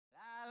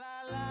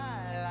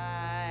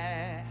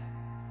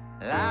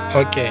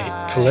Okay,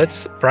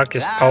 let's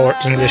practice our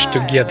English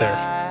together.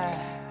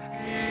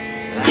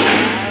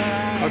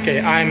 Okay,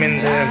 I'm in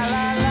the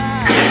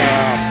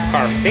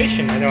car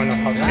station. I don't know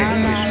how to say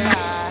English.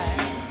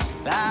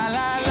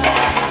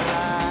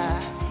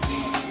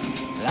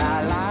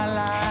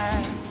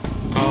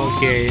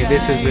 Okay,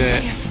 this is a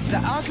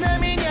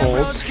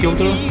old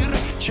filter.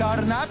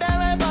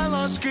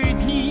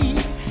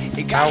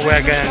 Now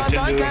we're going to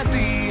do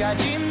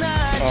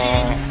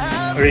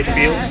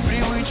refill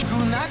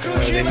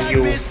the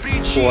new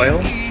oil.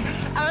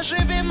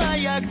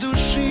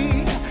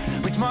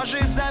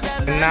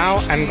 And now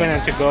I'm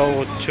going to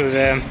go to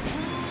the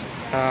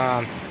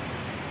I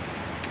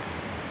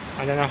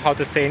don't know how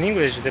to say in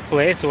English, the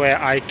place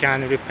where I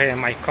can repair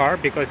my car,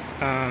 because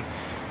I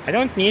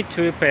don't need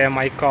to repair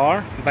my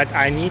car, but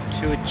I need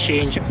to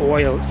change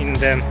oil in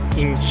the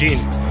engine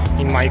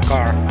in my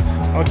car.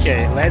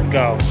 Okay, let's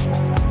go.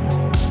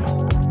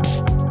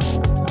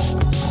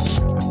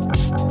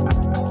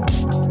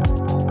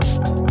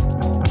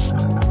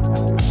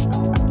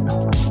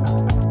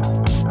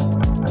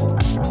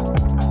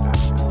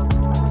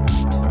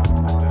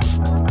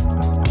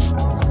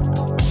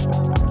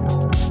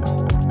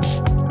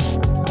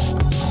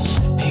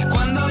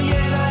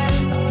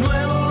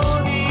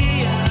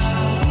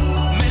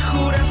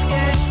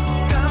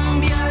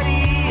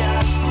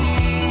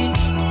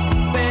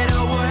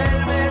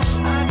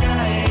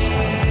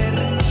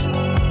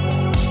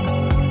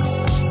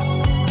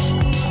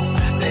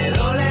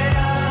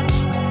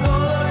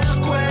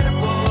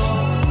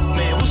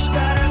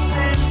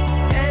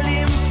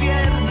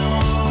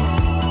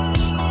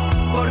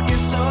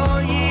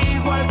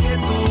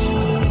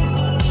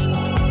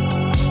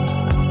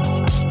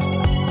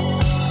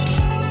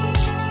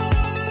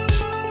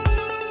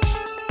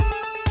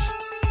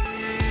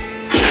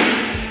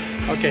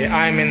 Okay,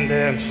 I'm in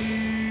the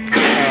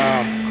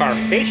car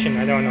station.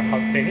 I don't know how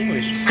to say in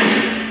English,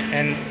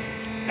 and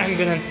I'm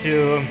going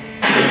to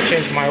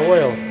change my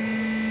oil.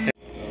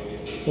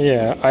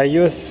 Yeah, I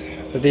use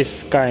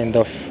this kind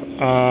of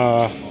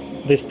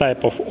this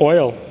type of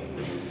oil,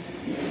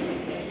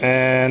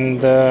 and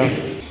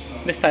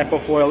this type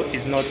of oil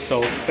is not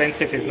so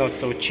expensive, it's not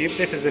so cheap.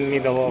 This is the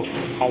middle of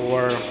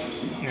our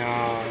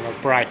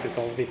prices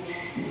of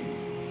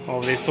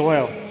this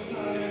oil.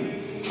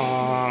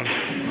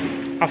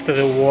 After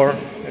the war,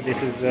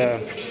 this is the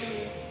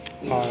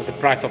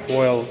price of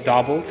oil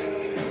doubled,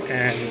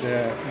 and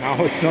now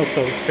it's not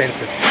so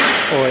expensive,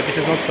 or this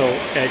is not so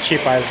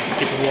cheap as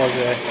it was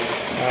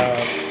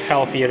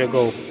half year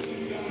ago.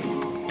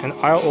 And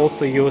I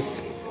also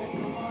use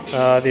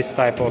this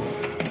type of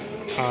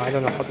I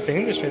don't know how to say in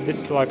English. This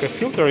is like a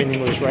filter in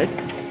English, right?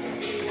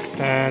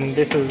 And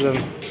this is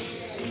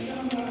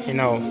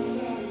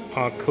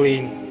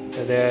clean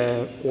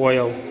the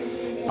oil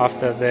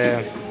after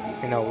the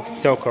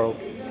circle,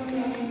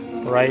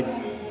 right?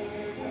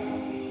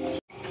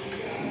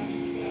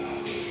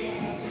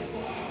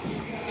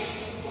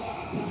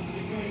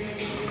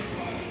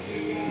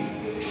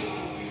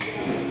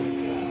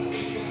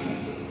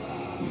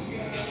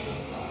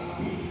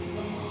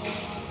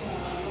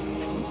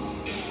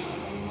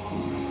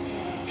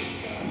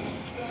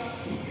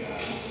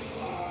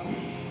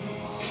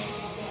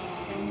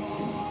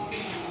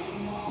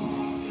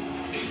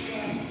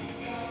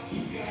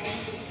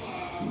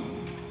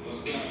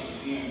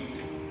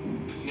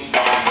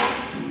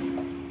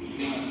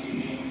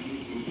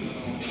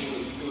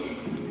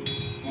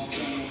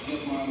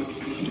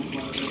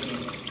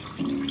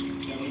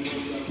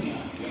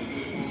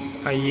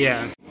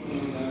 Yeah,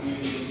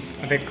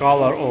 the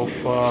color of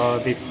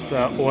this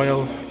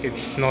oil,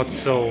 it's not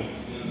so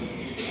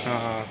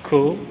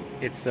cool,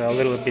 it's a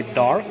little bit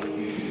dark.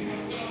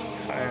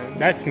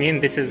 That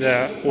means this is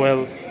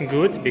oil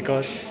good,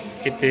 because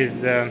it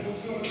is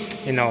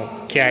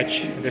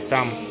catch the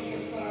some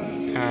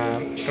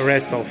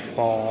rest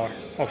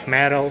of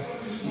metal,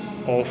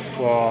 of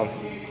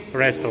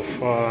rest of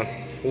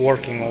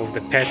working of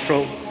the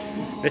petrol.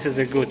 This is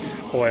a good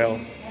oil.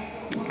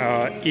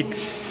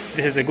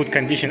 This is a good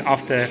condition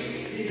after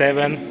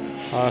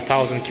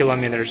 7,000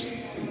 kilometers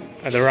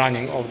the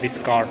running of this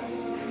car.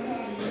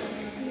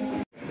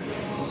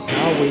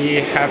 Now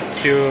we have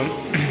to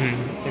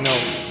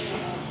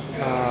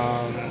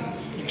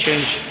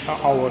change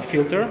our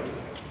filter,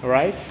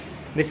 right?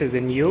 This is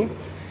a new,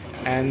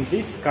 and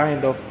this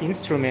kind of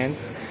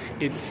instruments,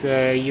 it's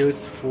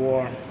used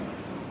for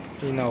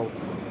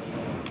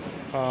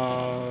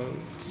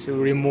to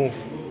remove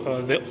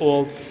the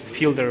old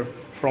filter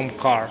from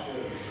car.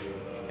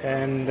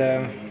 And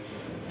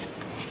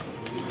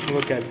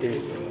look at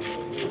this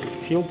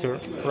filter,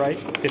 right?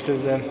 This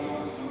is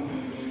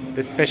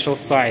the special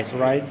size,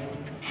 right?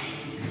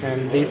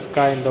 And this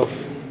kind of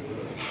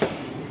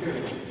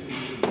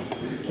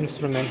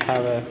instrument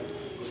have a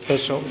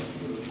special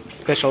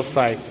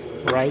size,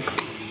 right?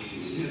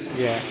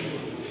 Yeah,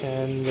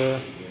 and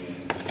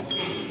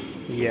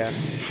yeah.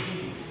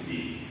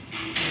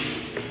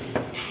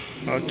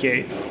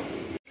 Okay.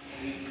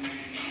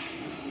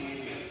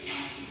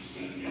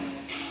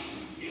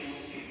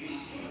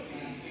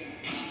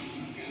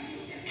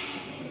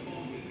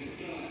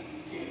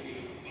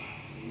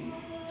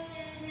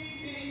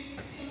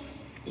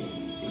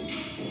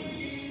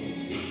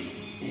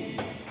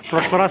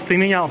 прошлый раз ты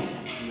менял.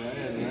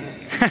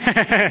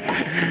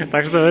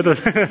 Так что этот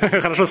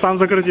хорошо сам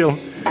закрутил.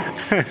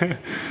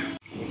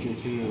 Очень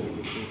сильно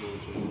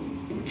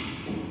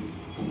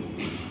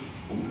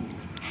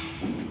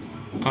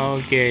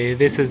Okay,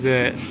 this is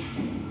a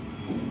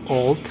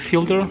old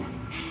filter.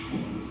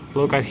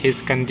 Look at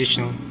his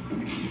condition.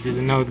 This is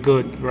not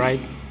good, right?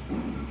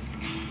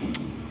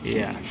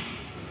 Yeah.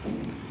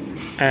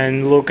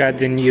 And look at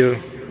the new.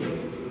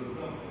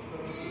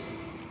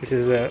 This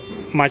is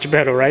much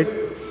better, right?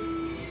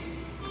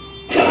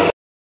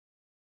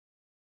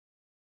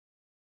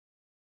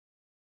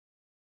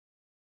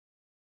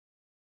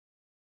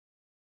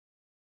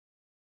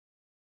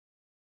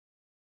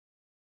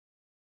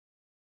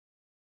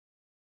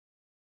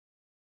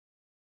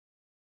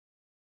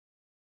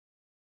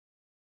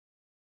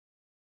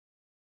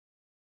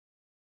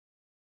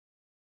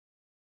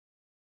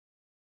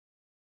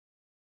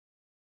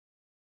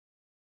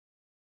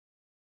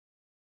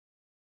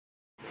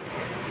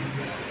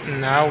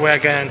 Now we're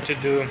going to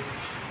do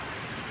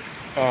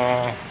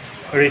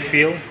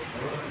refill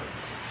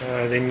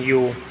the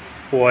new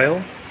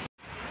oil.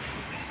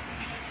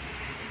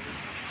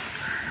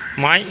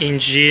 My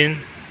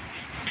engine,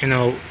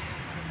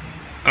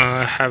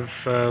 have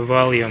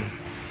volume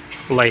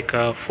like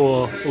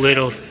 4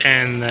 liters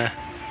and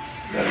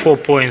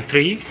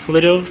 4.3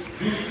 liters.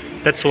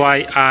 That's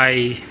why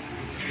I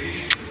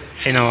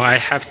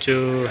have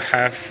to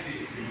have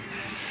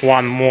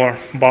one more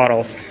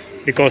bottles,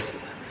 because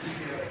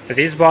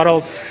these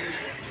bottles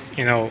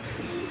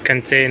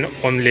contain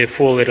only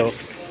 4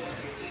 liters.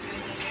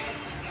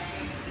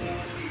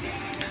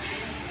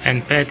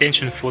 And pay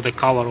attention for the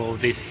color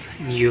of this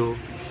new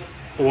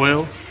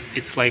oil.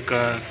 It's like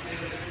a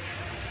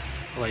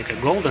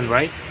golden,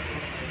 right?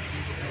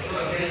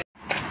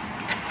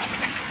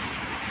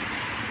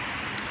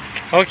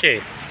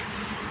 Okay,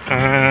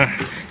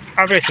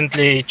 I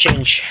recently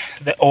changed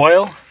the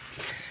oil,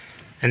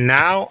 and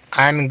now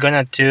I'm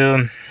gonna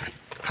do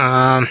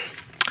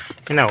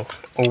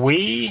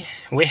we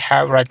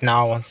have right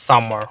now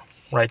summer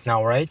right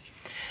now, right?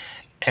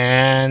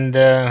 And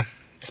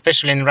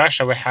especially in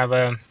Russia we have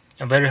a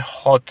very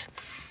hot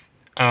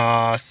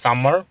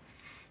summer.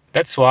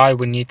 That's why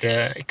we need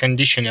a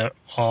conditioner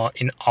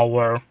in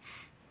our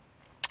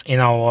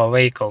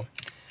vehicle.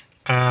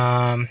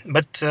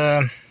 But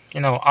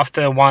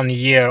after 1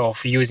 year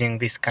of using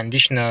this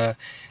conditioner,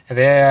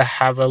 they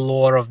have a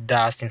lot of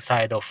dust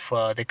inside of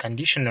the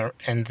conditioner,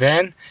 and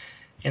then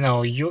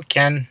you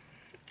can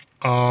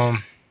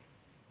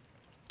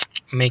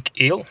make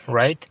ill,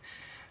 right?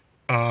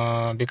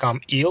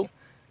 Become ill,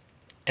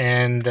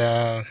 and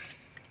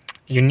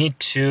you need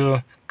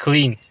to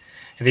clean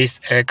this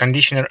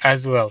conditioner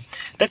as well.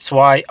 That's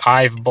why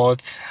I've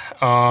bought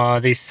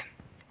this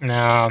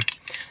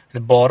the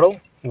bottle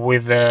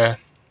with a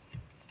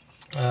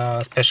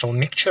special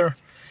mixture,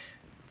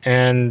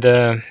 and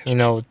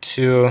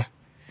to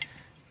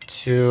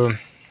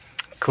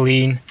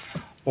clean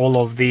all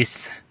of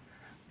these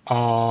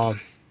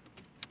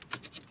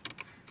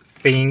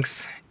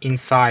things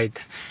inside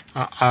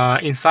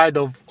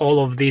of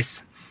all of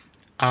these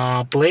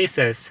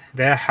places.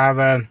 They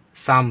have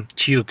some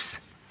tubes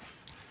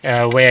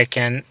where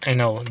can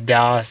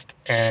dust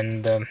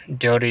and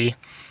dirty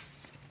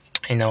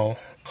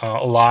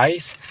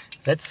lies.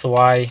 That's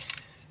why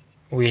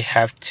we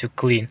have to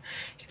clean.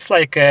 It's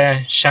like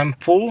a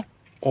shampoo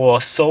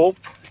or soap.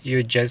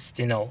 You just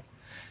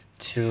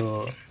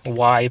to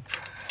wipe,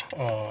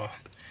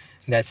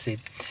 that's it.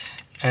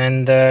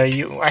 And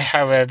I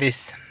have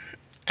this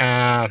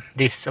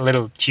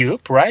little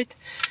tube, right?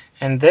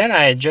 And then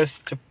I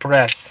just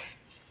press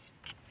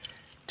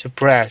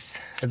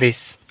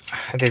this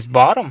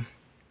bottom,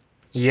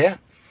 yeah,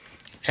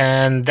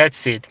 and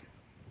that's it.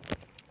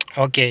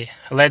 Okay,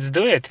 let's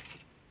do it.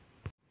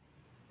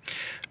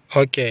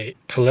 Okay,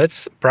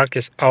 let's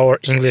practice our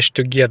English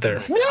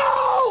together.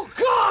 No,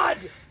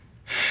 God!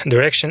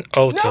 Direction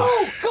auto.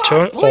 No, God,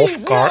 Turn please,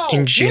 off car no,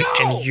 engine no,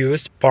 and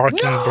use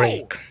parking no.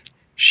 brake.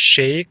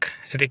 Shake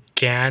the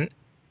can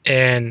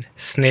and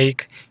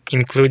snake,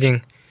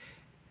 including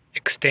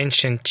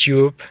extension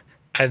tube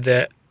at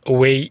the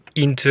way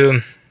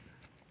into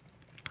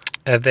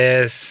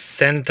the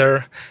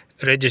center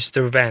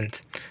register vent.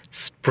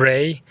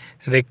 Spray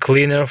the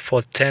cleaner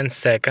for 10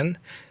 seconds.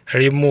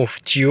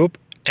 Remove tube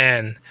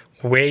and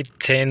wait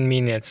 10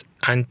 minutes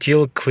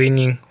until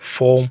cleaning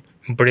foam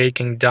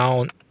breaking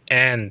down,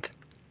 and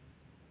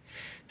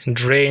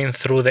drain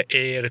through the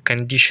air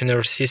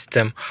conditioner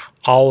system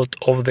out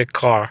of the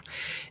car.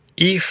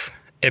 If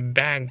a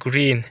black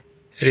green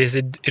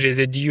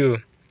residue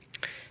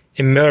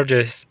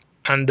emerges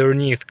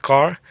underneath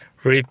car,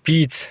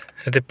 repeat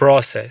the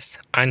process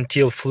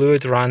until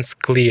fluid runs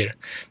clear.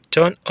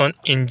 Turn on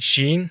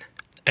engine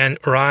and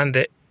run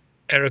the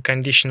air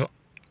conditioner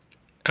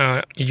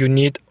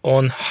unit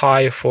on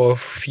high for a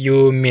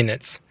few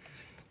minutes.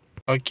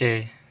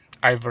 Okay,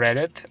 I've read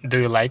it. Do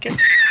you like it?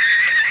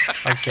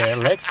 Okay,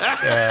 let's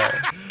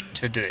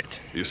to do it.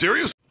 You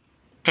serious?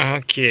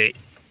 Okay,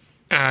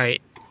 I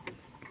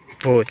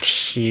put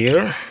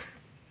here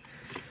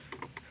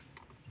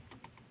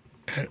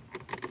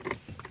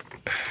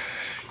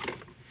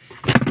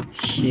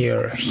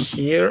here,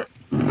 here,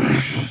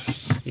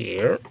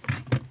 here.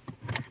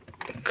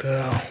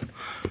 Go.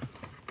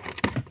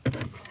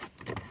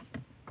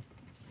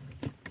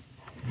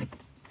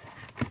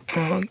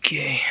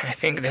 Okay, I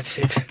think that's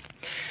it.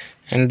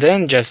 And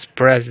then just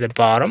press the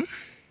bottom.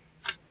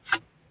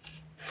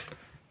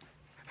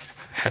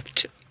 Have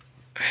to,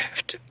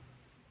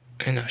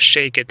 you know,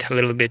 shake it a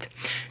little bit,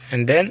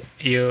 and then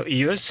you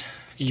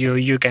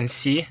can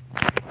see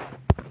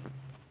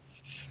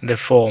the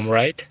foam,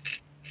 right?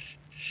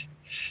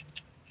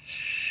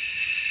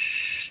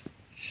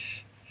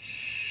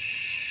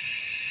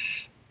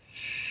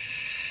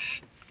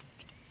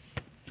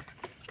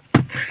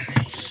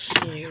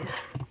 Here.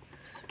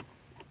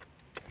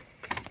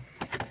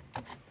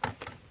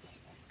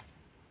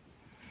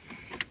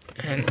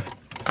 And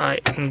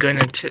I'm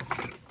gonna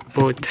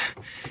put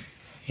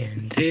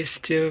in this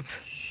tube.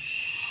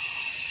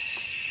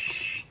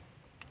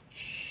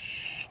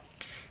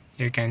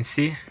 You can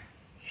see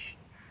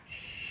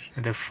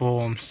the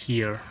foam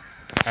here.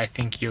 I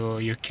think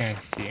you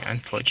can't see,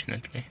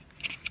 unfortunately.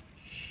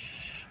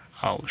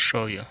 I'll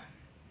show you.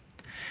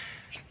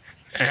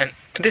 And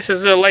this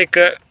is like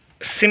a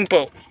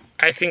simple,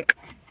 I think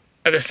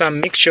there's some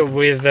mixture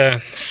with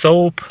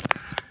soap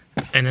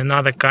and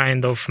another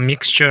kind of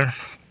mixture.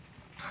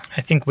 I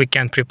think we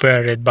can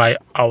prepare it by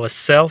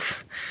ourselves,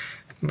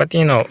 but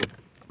you know,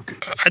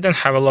 I don't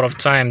have a lot of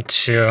time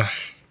to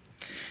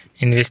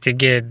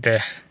investigate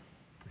the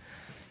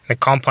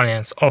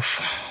components of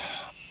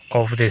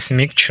this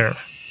mixture.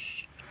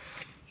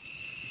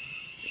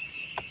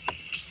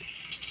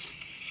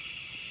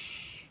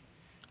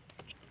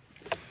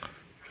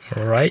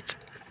 Right.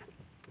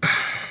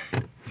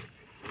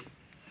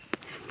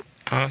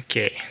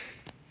 Okay,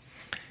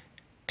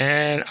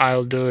 and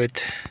I'll do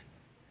it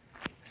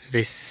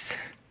this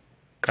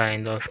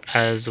kind of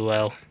as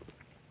well.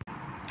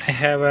 I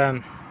have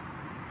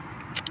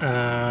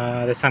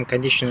some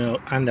conditioner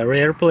on the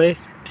rear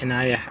place, and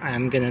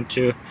I'm gonna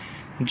to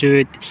do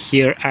it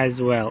here as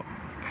well.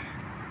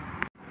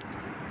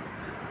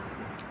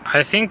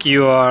 I think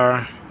you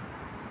are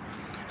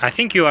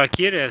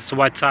curious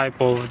what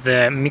type of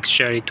the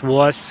mixture it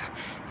was.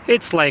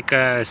 It's like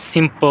a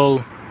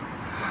simple,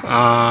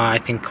 I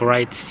think,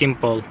 right,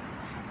 simple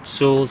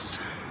tools,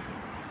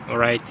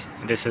 right?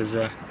 This is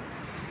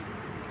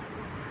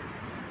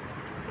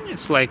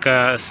it's like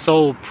a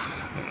soap,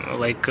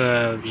 like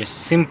just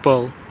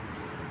simple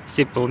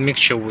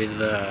mixture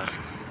with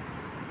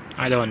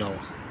I don't know,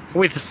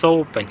 with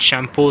soap and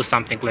shampoo,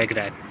 something like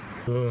that.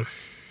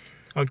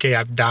 Okay,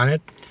 I've done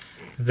it.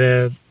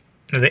 The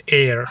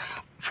air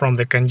from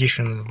the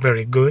condition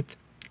very good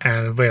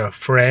and very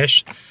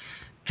fresh,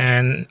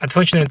 and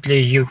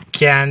unfortunately you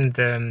can't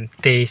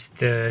taste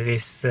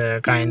this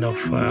kind of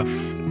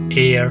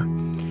air.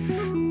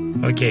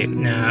 Okay,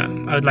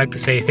 I would like to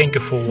say thank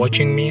you for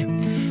watching me,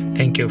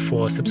 thank you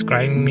for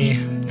subscribing me,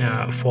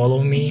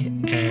 follow me,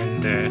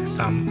 and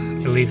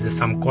leave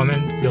some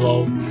comment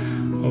below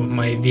of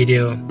my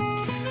video.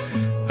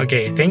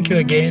 Okay, thank you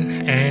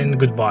again, and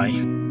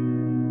goodbye.